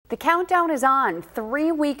The countdown is on.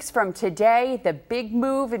 3 weeks from today, the big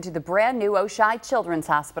move into the brand new Oishei Children's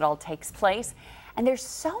Hospital takes place, and there's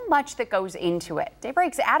so much that goes into it.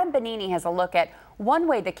 Daybreak's Adam Benini has a look at one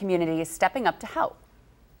way the community is stepping up to help.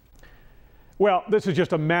 Well, this is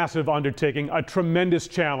just a massive undertaking, a tremendous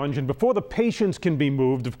challenge, and before the patients can be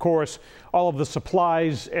moved, of course, all of the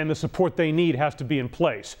supplies and the support they need has to be in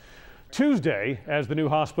place. Tuesday, as the new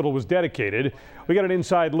hospital was dedicated, we got an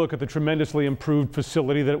inside look at the tremendously improved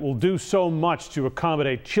facility that will do so much to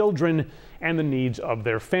accommodate children and the needs of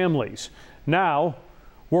their families. Now,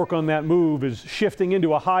 work on that move is shifting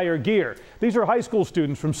into a higher gear. These are high school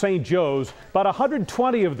students from St. Joe's, about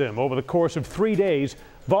 120 of them over the course of 3 days,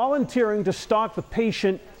 volunteering to stock the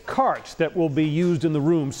patient carts that will be used in the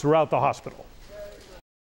rooms throughout the hospital.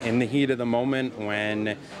 In the heat of the moment,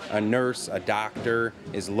 when a nurse, a doctor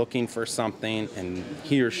is looking for something and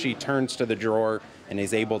he or she turns to the drawer and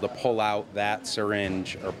is able to pull out that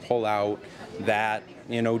syringe or pull out that,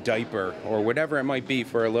 diaper or whatever it might be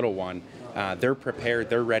for a little one, they're prepared,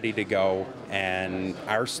 they're ready to go, and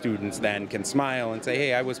our students then can smile and say,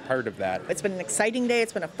 hey, I was part of that. It's been an exciting day,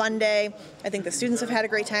 it's been a fun day. I think the students have had a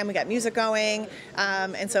great time, we got music going,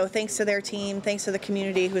 and so thanks to their team, thanks to the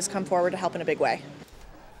community who has come forward to help in a big way.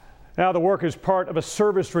 Now, the work is part of a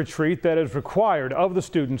service retreat that is required of the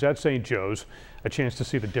students at St. Joe's. A chance to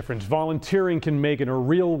see the difference volunteering can make in a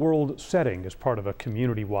real-world setting as part of a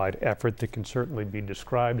community-wide effort that can certainly be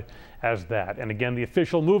described as that. And again, the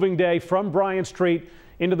official moving day from Bryant Street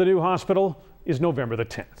into the new hospital is November the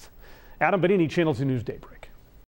 10th. Adam Benini, Channel 2 News Daybreak.